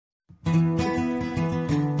Psychologist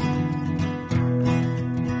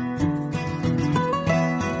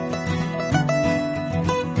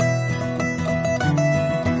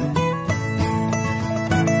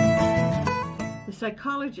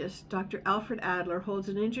Dr. Alfred Adler holds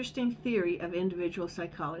an interesting theory of individual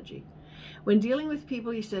psychology. When dealing with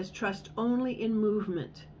people, he says, trust only in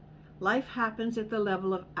movement. Life happens at the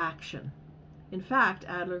level of action. In fact,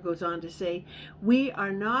 Adler goes on to say, we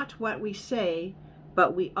are not what we say,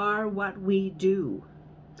 but we are what we do.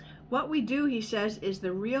 What we do, he says, is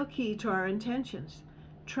the real key to our intentions.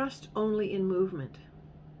 Trust only in movement.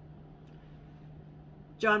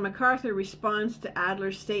 John MacArthur responds to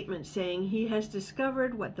Adler's statement saying he has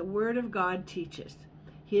discovered what the Word of God teaches.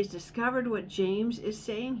 He has discovered what James is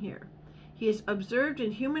saying here. He has observed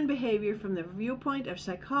in human behavior from the viewpoint of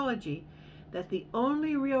psychology that the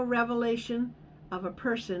only real revelation of a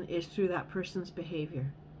person is through that person's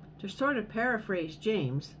behavior. To sort of paraphrase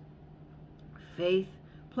James, faith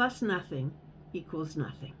plus nothing equals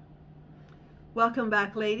nothing. Welcome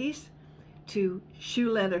back, ladies, to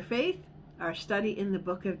Shoeleather Faith, our study in the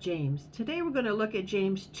book of James. Today we're going to look at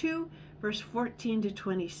James 2, verse 14 to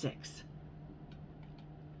 26.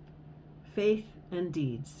 Faith and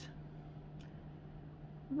deeds.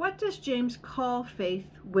 What does James call faith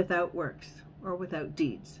without works or without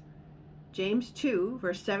deeds? James 2,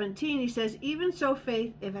 verse 17, he says, even so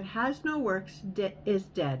faith, if it has no works, is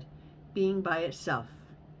dead, being by itself.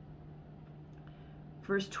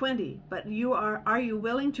 Verse 20, but are you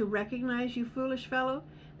willing to recognize, you foolish fellow,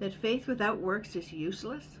 that faith without works is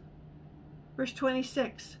useless? Verse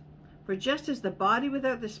 26, for just as the body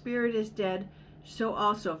without the spirit is dead, so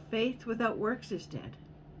also faith without works is dead.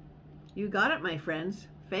 You got it, my friends.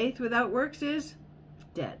 Faith without works is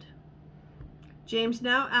dead. James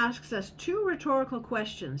now asks us two rhetorical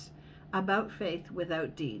questions about faith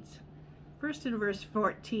without deeds. First, in verse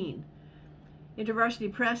 14,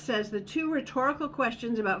 InterVarsity Press says the two rhetorical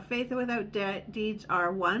questions about faith without deeds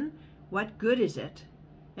are, 1, what good is it?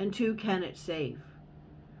 And 2, can it save?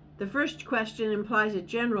 The first question implies a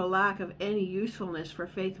general lack of any usefulness for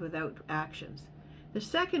faith without actions. The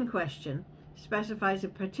second question specifies a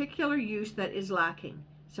particular use that is lacking,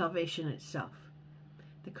 salvation itself.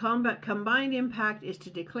 The combined impact is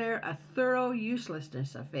to declare a thorough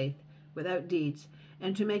uselessness of faith without deeds,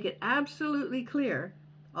 and to make it absolutely clear,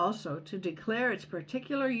 also to declare its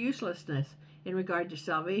particular uselessness in regard to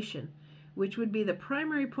salvation, which would be the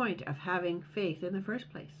primary point of having faith in the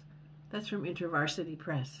first place. That's from InterVarsity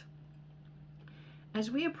Press.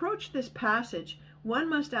 As we approach this passage, one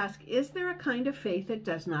must ask, is there a kind of faith that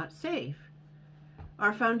does not save?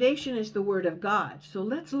 Our foundation is the Word of God, so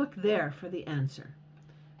let's look there for the answer.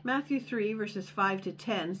 Matthew 3, verses 5 to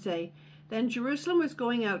 10 say, then Jerusalem was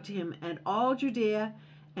going out to him, and all Judea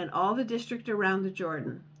and all the district around the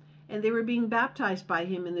Jordan, and they were being baptized by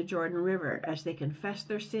him in the Jordan River as they confessed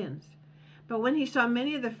their sins. But when he saw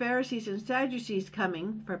many of the Pharisees and Sadducees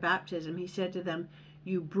coming for baptism, he said to them,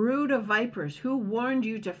 you brood of vipers, who warned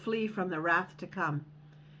you to flee from the wrath to come?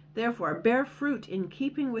 Therefore, bear fruit in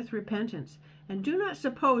keeping with repentance, and do not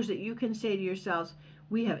suppose that you can say to yourselves,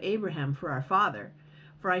 we have Abraham for our father.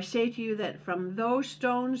 For I say to you that from those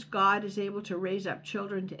stones God is able to raise up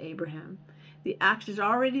children to Abraham. The axe is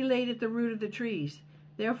already laid at the root of the trees.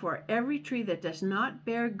 Therefore, every tree that does not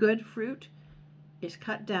bear good fruit is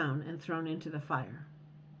cut down and thrown into the fire.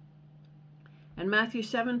 And Matthew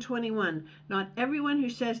 7:21, not everyone who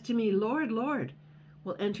says to me, Lord, Lord,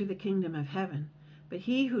 will enter the kingdom of heaven, but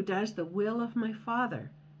he who does the will of my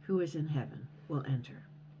Father who is in heaven will enter.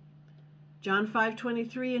 John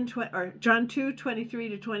 5:23 and John 2:23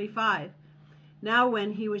 to 25. Now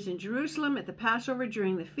when he was in Jerusalem at the Passover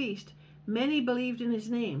during the feast, many believed in his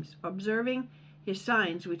names, observing his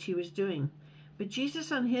signs which he was doing. But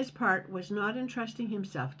Jesus on his part was not entrusting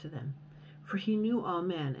himself to them, for he knew all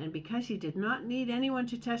men, and because he did not need anyone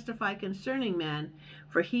to testify concerning man,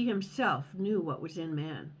 for he himself knew what was in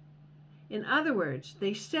man. In other words,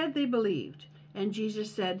 they said they believed, and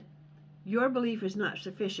Jesus said, your belief is not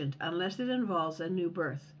sufficient unless it involves a new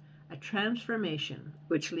birth, a transformation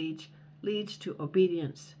which leads to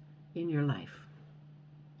obedience in your life.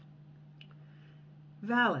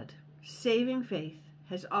 Valid, saving faith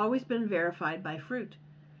has always been verified by fruit,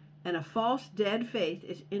 and a false, dead faith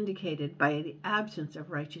is indicated by the absence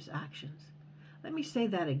of righteous actions. Let me say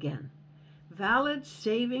that again. Valid,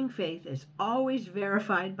 saving faith is always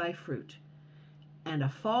verified by fruit, and a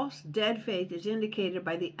false, dead faith is indicated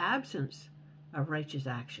by the absence of righteous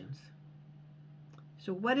actions.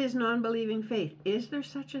 So what is non-believing faith? Is there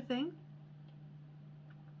such a thing?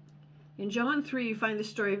 In John 3, you find the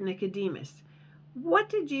story of Nicodemus. What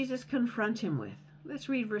did Jesus confront him with? Let's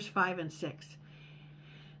read verse 5 and 6.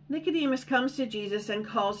 Nicodemus comes to Jesus and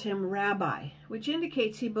calls him Rabbi, which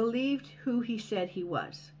indicates he believed who he said he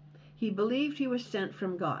was. He believed he was sent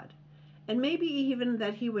from God, and maybe even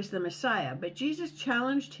that he was the Messiah, but Jesus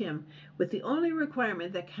challenged him with the only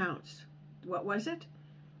requirement that counts. What was it?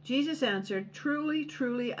 Jesus answered, "Truly,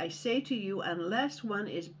 truly, I say to you, unless one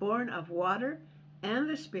is born of water and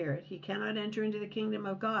the Spirit, he cannot enter into the kingdom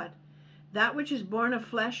of God. That which is born of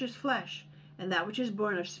flesh is flesh, and that which is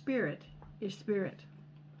born of spirit is spirit."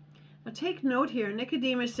 Now take note here,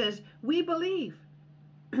 Nicodemus says, we believe.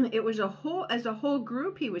 It was as a whole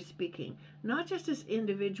group he was speaking, not just his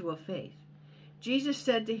individual faith. Jesus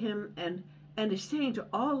said to him and is saying to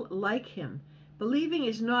all like him, believing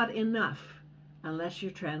is not enough unless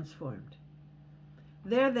you're transformed.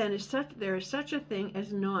 There is such a thing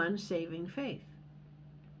as non-saving faith.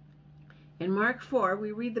 In Mark 4,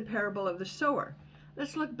 we read the parable of the sower.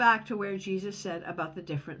 Let's look back to where Jesus said about the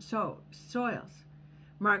different soils.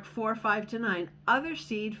 Mark 4, 5-9, other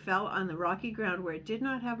seed fell on the rocky ground where it did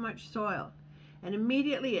not have much soil, and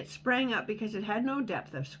immediately it sprang up because it had no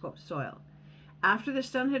depth of soil. After the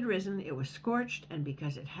sun had risen, it was scorched, and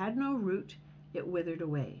because it had no root, it withered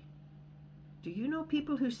away. Do you know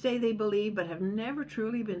people who say they believe but have never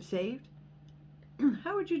truly been saved?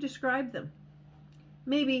 How would you describe them?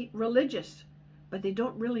 Maybe religious, but they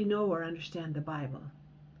don't really know or understand the Bible.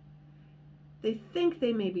 They think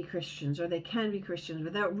they may be Christians or they can be Christians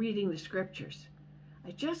without reading the scriptures.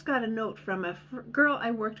 I just got a note from a girl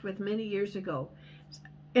I worked with many years ago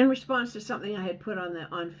in response to something I had put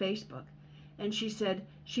on Facebook. And she said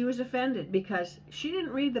she was offended because she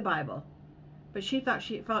didn't read the Bible, but she felt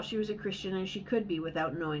she was a Christian and she could be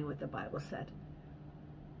without knowing what the Bible said.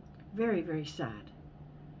 Very, very sad.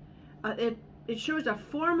 It shows a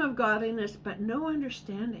form of godliness but no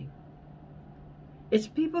understanding. It's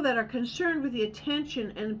people that are concerned with the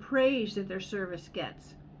attention and praise that their service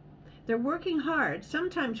gets. They're working hard,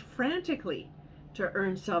 sometimes frantically, to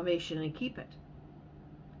earn salvation and keep it.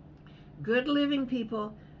 Good living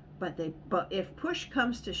people, but if push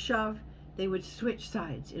comes to shove, they would switch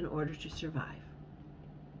sides in order to survive.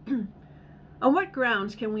 On what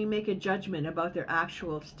grounds can we make a judgment about their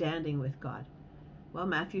actual standing with God? Well,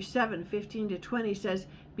 Matthew 7, 15-20 says,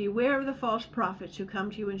 "Beware of the false prophets who come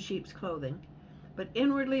to you in sheep's clothing, but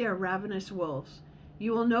inwardly are ravenous wolves.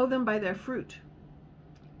 You will know them by their fruit.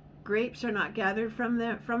 Grapes are not gathered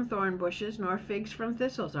from thorn bushes, nor figs from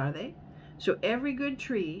thistles, are they? So every good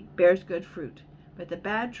tree bears good fruit, but the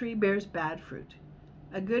bad tree bears bad fruit.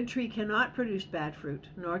 A good tree cannot produce bad fruit,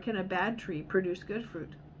 nor can a bad tree produce good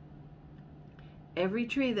fruit. Every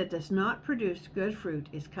tree that does not produce good fruit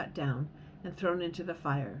is cut down and thrown into the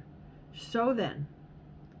fire. So then,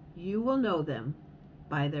 you will know them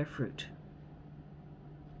by their fruit."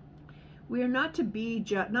 We are not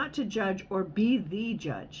to judge or be the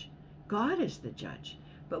judge. God is the judge,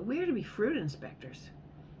 but we are to be fruit inspectors.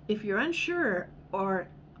 If you're unsure or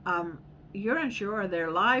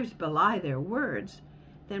their lives belie their words,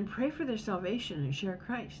 then pray for their salvation and share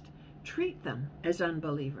Christ. Treat them as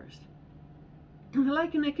unbelievers.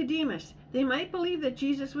 Like Nicodemus, they might believe that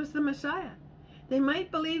Jesus was the Messiah. They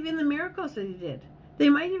might believe in the miracles that he did. They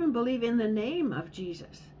might even believe in the name of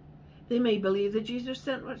Jesus. They may believe that Jesus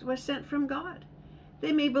was sent from God.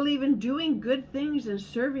 They may believe in doing good things and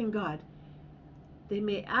serving God. They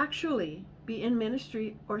may actually be in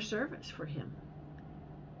ministry or service for him.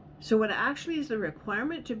 So what actually is the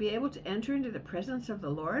requirement to be able to enter into the presence of the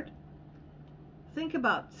Lord? Think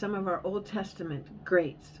about some of our Old Testament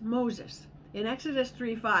greats. Moses. In Exodus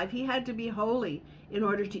 3:5, he had to be holy in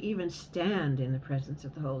order to even stand in the presence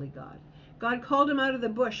of the holy God. God called him out of the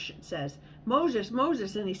bush, it says, "Moses,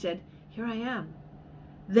 Moses," and he said, "Here I am."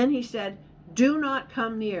 Then he said, "Do not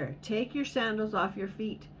come near. Take your sandals off your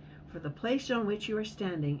feet, for the place on which you are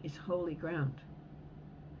standing is holy ground."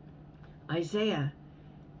 Isaiah,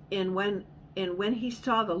 when he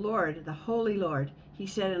saw the Lord, the Holy Lord, he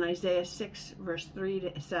said in Isaiah 6, verse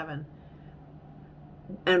 3-7,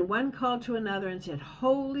 "And one called to another and said,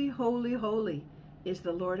 'Holy, holy, holy is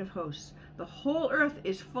the Lord of hosts. The whole earth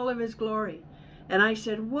is full of his glory.' And I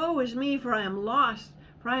said, 'Woe is me, for I am lost,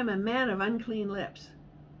 for I am a man of unclean lips.'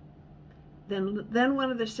 Then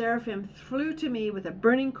one of the seraphim flew to me with a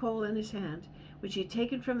burning coal in his hand, which he had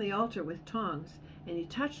taken from the altar with tongs, and he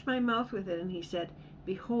touched my mouth with it, and he said,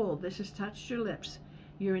 'Behold, this has touched your lips.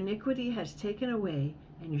 Your iniquity has taken away,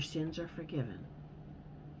 and your sins are forgiven.'"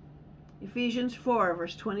 Ephesians 4,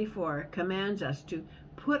 verse 24 commands us to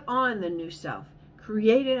put on the new self,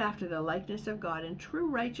 created after the likeness of God in true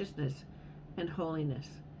righteousness and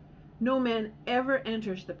holiness. No man ever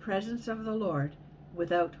enters the presence of the Lord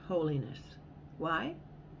without holiness. Why?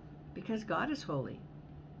 Because God is holy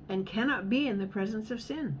and cannot be in the presence of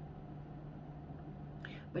sin.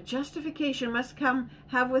 But justification must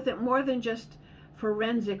have with it more than just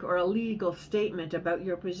forensic or a legal statement about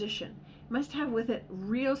your position. It must have with it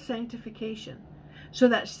real sanctification, so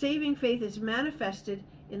that saving faith is manifested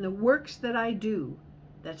in the works that I do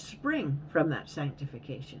that spring from that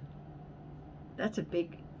sanctification. That's a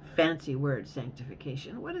big fancy word,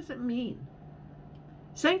 sanctification. What does it mean?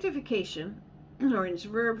 Sanctification, or in its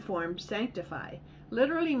verb form, sanctify,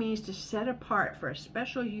 literally means to set apart for a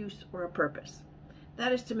special use or a purpose.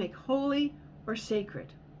 That is to make holy or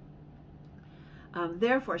sacred.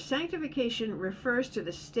 Therefore, sanctification refers to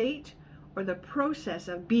the state or the process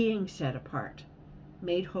of being set apart,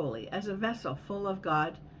 made holy, as a vessel full of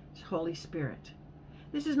God's Holy Spirit.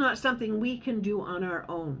 This is not something we can do on our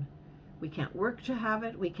own. We can't work to have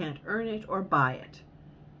it, we can't earn it or buy it.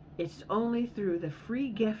 It's only through the free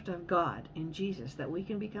gift of God in Jesus that we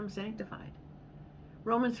can become sanctified.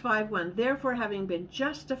 Romans 5:1, therefore, having been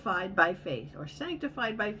justified by faith, or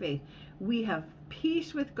sanctified by faith, we have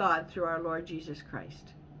peace with God through our Lord Jesus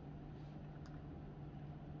Christ.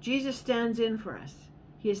 Jesus stands in for us.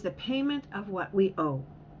 He is the payment of what we owe.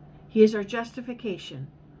 He is our justification.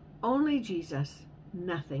 Only Jesus,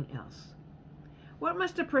 nothing else. What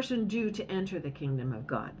must a person do to enter the kingdom of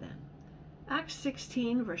God then? Acts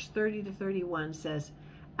 16, verse 30 to 31 says,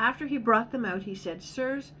 after he brought them out, he said,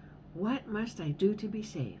 sirs, what must I do to be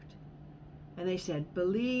saved? And they said,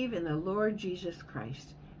 believe in the Lord Jesus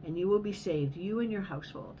Christ, and you will be saved, you and your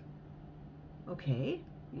household. Okay,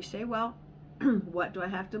 you say, well, what do I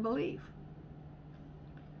have to believe?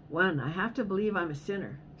 1, I have to believe I'm a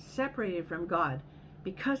sinner, separated from God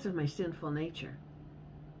because of my sinful nature.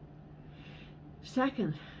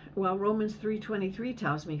 2, well, Romans 3:23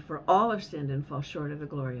 tells me, for all have sinned and fall short of the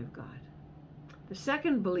glory of God. The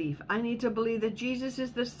second belief, I need to believe that Jesus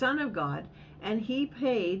is the Son of God and he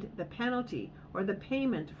paid the penalty or the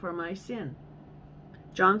payment for my sin.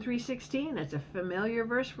 John 3:16, it's a familiar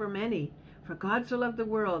verse for many. For God so loved the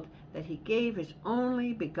world that he gave his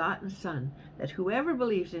only begotten Son, that whoever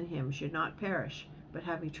believes in him should not perish, but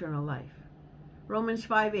have eternal life. Romans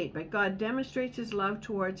 5:8, but God demonstrates his love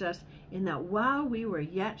towards us in that while we were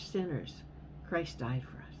yet sinners, Christ died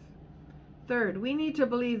for us. Third, we need to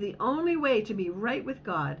believe the only way to be right with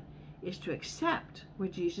God is to accept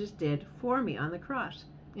what Jesus did for me on the cross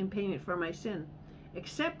in payment for my sin.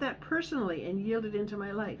 Accept that personally and yield it into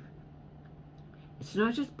my life. It's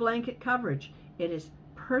not just blanket coverage, it is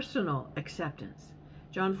personal acceptance.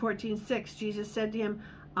 John 14:6, Jesus said to him,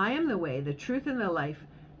 I am the way, the truth, and the life.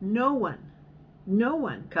 No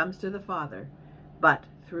one comes to the Father but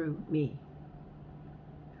through me.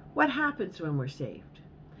 What happens when we're saved?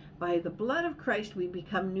 By the blood of Christ, we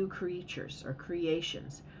become new creatures or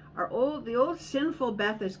creations. The old sinful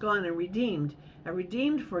Beth is gone and redeemed. A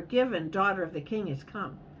redeemed, forgiven daughter of the King has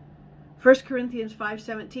come. 1 Corinthians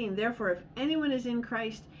 5:17, therefore, if anyone is in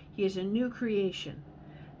Christ, he is a new creation.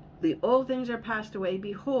 The old things are passed away.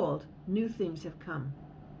 Behold, new things have come.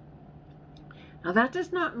 Now, that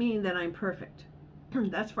does not mean that I'm perfect.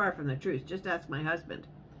 That's far from the truth. Just ask my husband.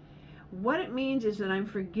 What it means is that I'm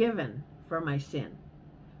forgiven for my sin,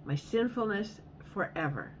 my sinfulness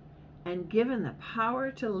forever, and given the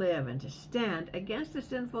power to live and to stand against the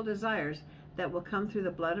sinful desires that will come through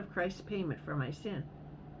the blood of Christ's payment for my sin.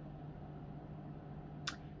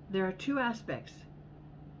 There are two aspects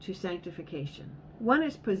to sanctification. One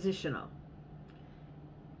is positional.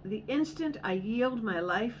 The instant I yield my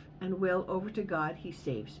life and will over to God, he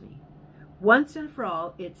saves me. Once and for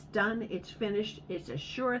all, it's done, it's finished, it's a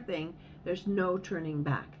sure thing, there's no turning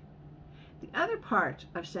back. The other part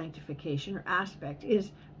of sanctification or aspect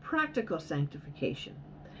is practical sanctification.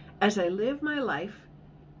 As I live my life,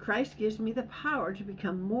 Christ gives me the power to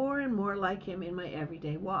become more and more like him in my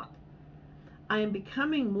everyday walk. I am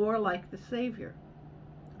becoming more like the Savior.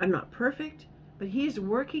 I'm not perfect, but he is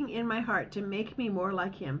working in my heart to make me more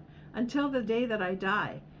like him until the day that I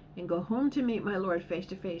die and go home to meet my Lord face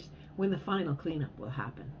to face when the final cleanup will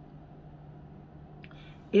happen.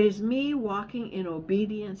 It is me walking in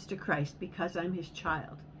obedience to Christ because I'm his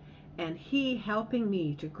child, and he helping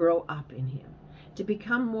me to grow up in him, to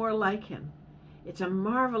become more like him. It's a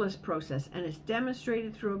marvelous process, and it's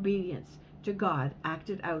demonstrated through obedience to God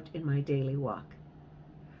acted out in my daily walk.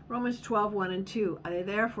 Romans 12:1 and 2,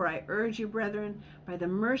 therefore I urge you, brethren, by the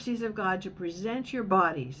mercies of God, to present your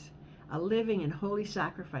bodies a living and holy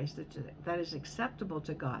sacrifice that is acceptable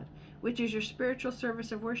to God, which is your spiritual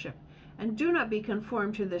service of worship. And do not be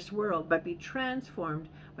conformed to this world, but be transformed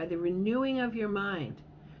by the renewing of your mind,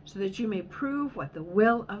 so that you may prove what the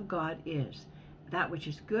will of God is, that which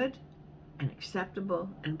is good and acceptable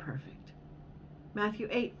and perfect. Matthew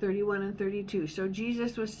 8:31 and 32. So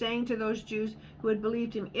Jesus was saying to those Jews who had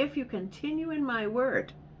believed him, if you continue in my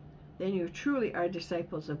word, then you truly are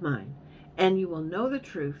disciples of mine, and you will know the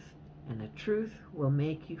truth, and the truth will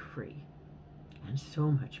make you free. And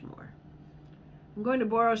so much more. I'm going to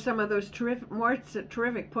borrow some of those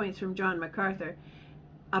terrific points from John MacArthur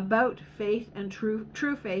about faith and true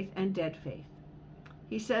faith and dead faith.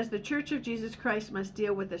 He says the Church of Jesus Christ must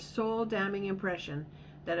deal with the soul-damning impression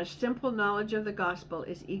that a simple knowledge of the gospel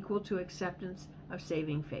is equal to acceptance of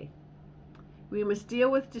saving faith. We must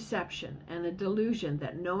deal with deception and the delusion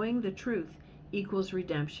that knowing the truth equals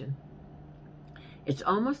redemption. It's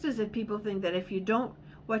almost as if people think that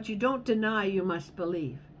what you don't deny, you must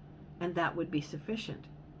believe, and that would be sufficient.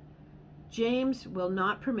 James will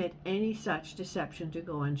not permit any such deception to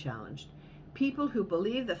go unchallenged. People who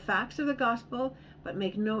believe the facts of the gospel but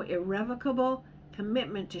make no irrevocable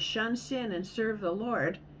commitment to shun sin and serve the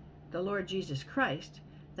Lord Jesus Christ,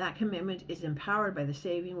 that commitment is empowered by the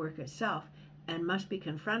saving work itself and must be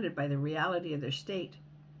confronted by the reality of their state.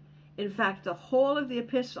 In fact, the whole of the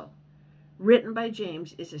epistle written by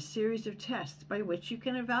James is a series of tests by which you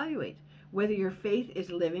can evaluate whether your faith is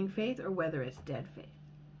living faith or whether it's dead faith.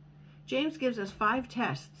 James gives us 5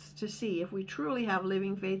 tests to see if we truly have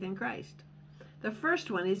living faith in Christ. The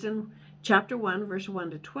first one is in chapter 1, verse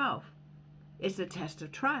 1 to 12. It's the test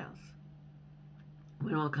of trials.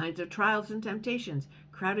 When all kinds of trials and temptations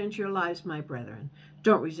crowd into your lives, my brethren,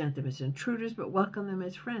 don't resent them as intruders, but welcome them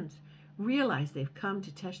as friends. Realize they've come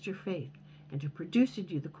to test your faith and to produce in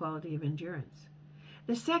you the quality of endurance.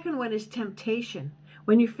 The second one is temptation.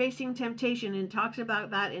 When you're facing temptation, and talks about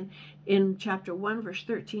that in chapter 1, verse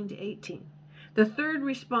 13 to 18. The third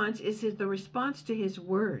response is the response to his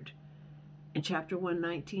word in chapter 1,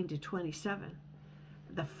 19 to 27.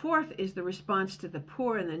 The fourth is the response to the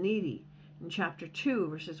poor and the needy in chapter 2,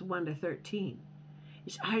 verses 1 to 13.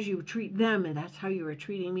 It's as you treat them, and that's how you are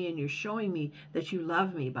treating me, and you're showing me that you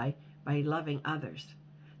love me by loving others.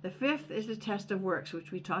 The fifth is the test of works,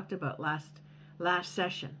 which we talked about last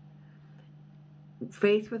session.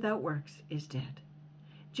 Faith without works is dead.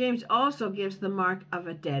 James also gives the mark of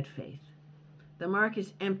a dead faith. The mark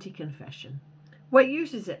is empty confession. What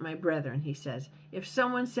use is it, my brethren, he says, if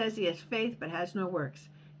someone says he has faith but has no works?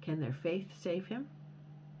 Can their faith save him?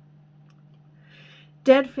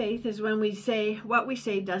 Dead faith is when what we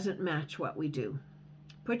say doesn't match what we do.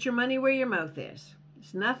 Put your money where your mouth is.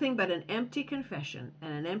 It's nothing but an empty confession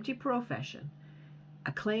and an empty profession,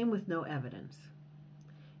 a claim with no evidence.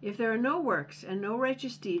 If there are no works and no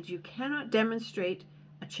righteous deeds, you cannot demonstrate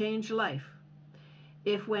a changed life.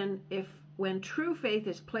 If when true faith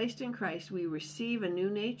is placed in Christ, we receive a new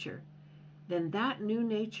nature, then that new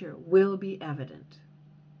nature will be evident.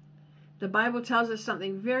 The Bible tells us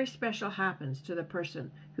something very special happens to the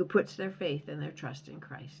person who puts their faith and their trust in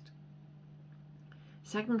Christ.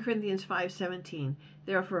 2 Corinthians 5:17,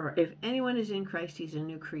 therefore, if anyone is in Christ, he's a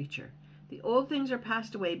new creature. The old things are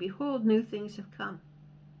passed away. Behold, new things have come.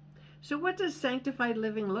 So what does sanctified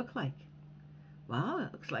living look like? Well,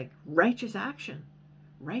 it looks like righteous action,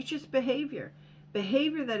 righteous behavior,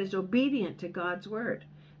 behavior that is obedient to God's word,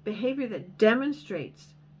 behavior that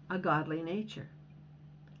demonstrates a godly nature.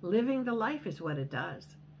 Living the life is what it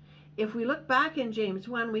does. If we look back in James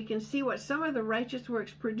 1, we can see what some of the righteous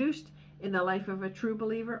works produced in the life of a true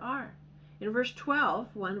believer are. In verse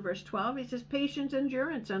 12, he says, patience,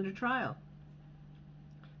 endurance under trial.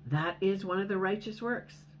 That is one of the righteous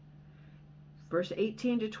works. Verse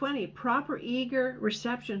 18 to 20, proper eager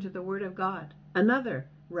reception to the word of God. Another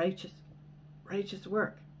righteous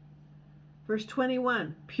work. Verse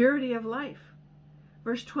 21, purity of life.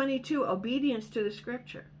 Verse 22, obedience to the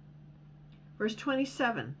scripture. Verse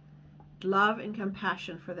 27, love and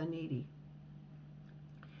compassion for the needy.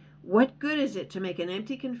 What good is it to make an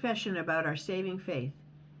empty confession about our saving faith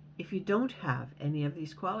if you don't have any of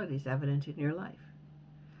these qualities evident in your life?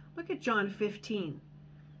 Look at John 15,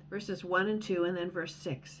 verses 1 and 2, and then verse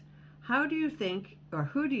 6. Who do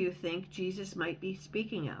you think Jesus might be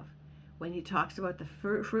speaking of when he talks about the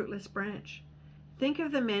fruitless branch? Think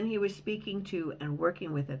of the men he was speaking to and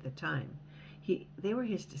working with at the time. They were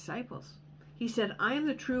his disciples. He said, I am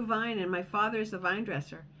the true vine, and my Father is the vine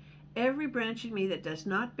dresser. Every branch in me that does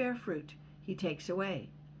not bear fruit, he takes away.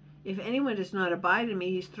 If anyone does not abide in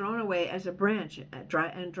me, he's thrown away as a branch and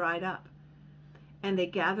dried up. And they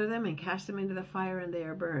gather them and cast them into the fire, and they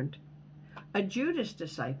are burned. A Judas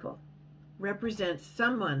disciple represents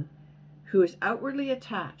someone who is outwardly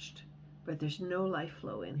attached, but there's no life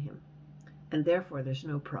flow in him, and therefore there's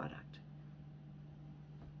no product.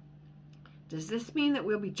 Does this mean that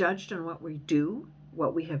we'll be judged on what we do,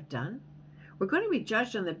 what we have done? We're going to be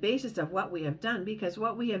judged on the basis of what we have done, because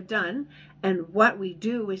what we have done and what we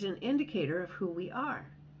do is an indicator of who we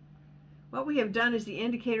are. What we have done is the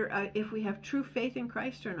indicator of if we have true faith in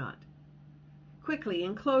Christ or not. Quickly,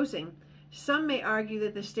 in closing, some may argue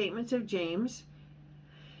that the statements of James,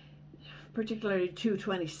 particularly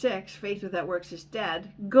 2:26, faith without works is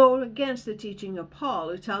dead, go against the teaching of Paul,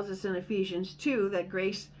 who tells us in Ephesians 2 that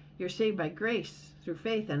grace, you're saved by grace through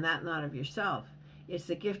faith, and that not of yourself. It's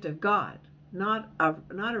the gift of God, not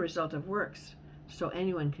a result of works, so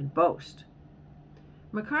anyone can boast.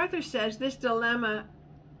 MacArthur says this dilemma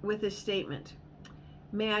with this statement.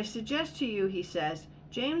 May I suggest to you, he says,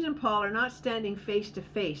 James and Paul are not standing face to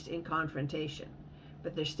face in confrontation,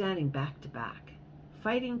 but they're standing back to back,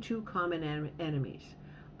 fighting two common enemies.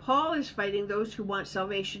 Paul is fighting those who want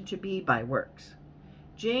salvation to be by works.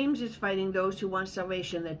 James is fighting those who want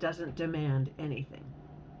salvation that doesn't demand anything.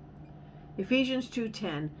 Ephesians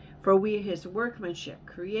 2:10, for we are his workmanship,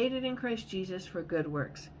 created in Christ Jesus for good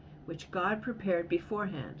works, which God prepared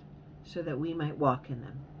beforehand, so that we might walk in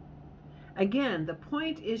them. Again, the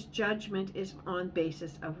point is judgment is on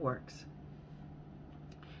basis of works.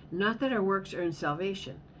 Not that our works earn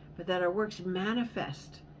salvation, but that our works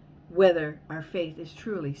manifest whether our faith is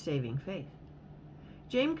truly saving faith.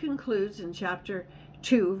 James concludes in chapter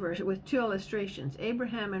 2 with two illustrations,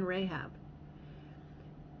 Abraham and Rahab.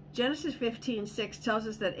 Genesis 15:6 tells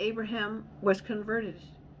us that Abraham was converted,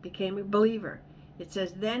 became a believer. It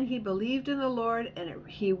says, then he believed in the Lord, and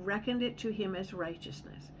he reckoned it to him as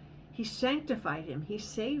righteousness. He sanctified him. He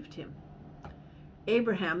saved him.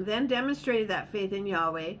 Abraham then demonstrated that faith in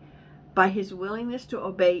Yahweh by his willingness to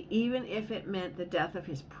obey, even if it meant the death of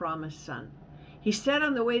his promised son. He said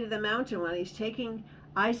on the way to the mountain when he's taking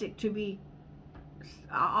Isaac to be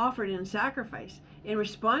offered in sacrifice, in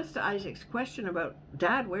response to Isaac's question about,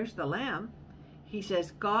 Dad, where's the lamb? He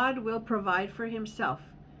says, God will provide for himself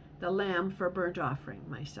the lamb for burnt offering,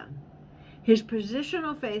 my son. His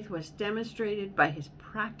positional faith was demonstrated by his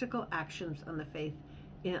practical actions on the faith,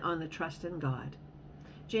 on the trust in God.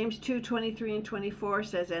 James 2:23 and 24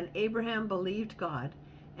 says, and Abraham believed God,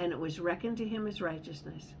 and it was reckoned to him as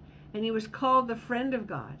righteousness, and he was called the friend of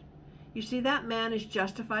God. You see, that man is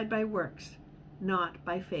justified by works, not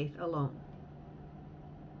by faith alone.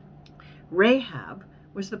 Rahab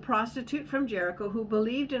was the prostitute from Jericho who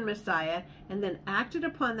believed in Messiah and then acted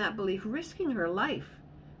upon that belief, risking her life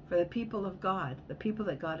for the people of God, the people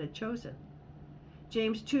that God had chosen.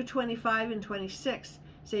 James 2:25 and 26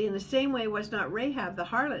 say, in the same way was not Rahab the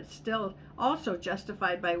harlot still also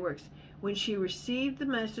justified by works when she received the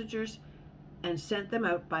messengers and sent them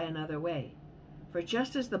out by another way? For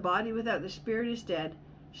just as the body without the spirit is dead,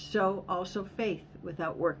 so also faith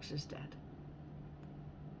without works is dead.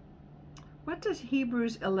 What does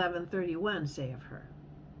Hebrews 11:31 say of her?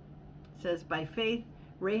 It says, by faith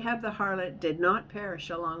Rahab the harlot did not perish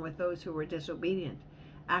along with those who were disobedient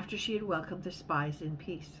after she had welcomed the spies in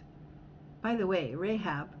peace. By the way,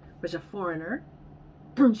 Rahab was a foreigner.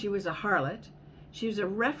 She was a harlot. She was a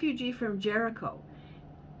refugee from Jericho.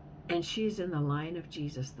 And she's in the line of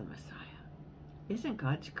Jesus the Messiah. Isn't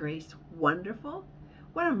God's grace wonderful?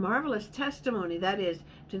 What a marvelous testimony that is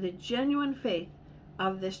to the genuine faith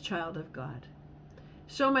of this child of God.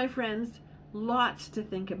 So, my friends, lots to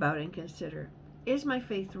think about and consider. Is my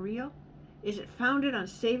faith real? Is it founded on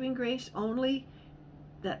saving grace only,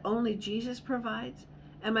 that only Jesus provides?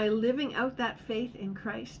 Am I living out that faith in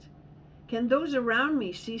Christ? Can those around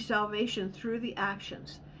me see salvation through the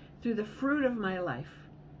actions, through the fruit of my life?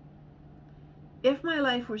 If my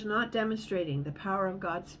life was not demonstrating the power of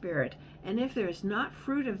God's Spirit, and if there is not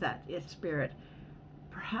fruit of that Spirit,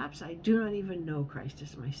 perhaps I do not even know Christ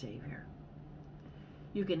as my Savior.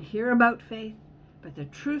 You can hear about faith, but the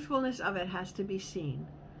truthfulness of it has to be seen.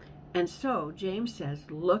 And so, James says,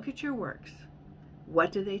 look at your works.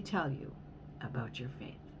 What do they tell you about your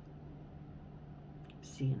faith?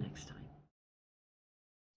 See you next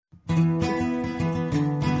time.